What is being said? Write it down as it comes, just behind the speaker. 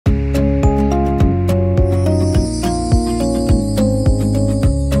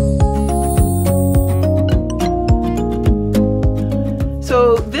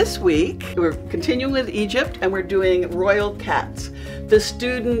week, we're continuing with Egypt and we're doing royal cats. The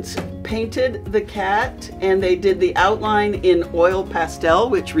students painted the cat and they did the outline in oil pastel,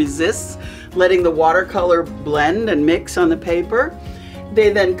 which resists letting the watercolor blend and mix on the paper. They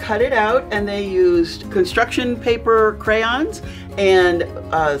then cut it out and they used construction paper crayons and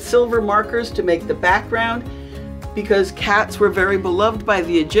silver markers to make the background. Because cats were very beloved by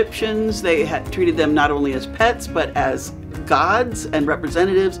the Egyptians, they had treated them not only as pets but as gods and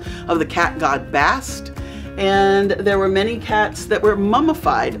representatives of the cat god Bast. And there were many cats that were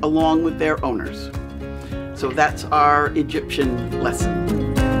mummified along with their owners. So that's our Egyptian lesson.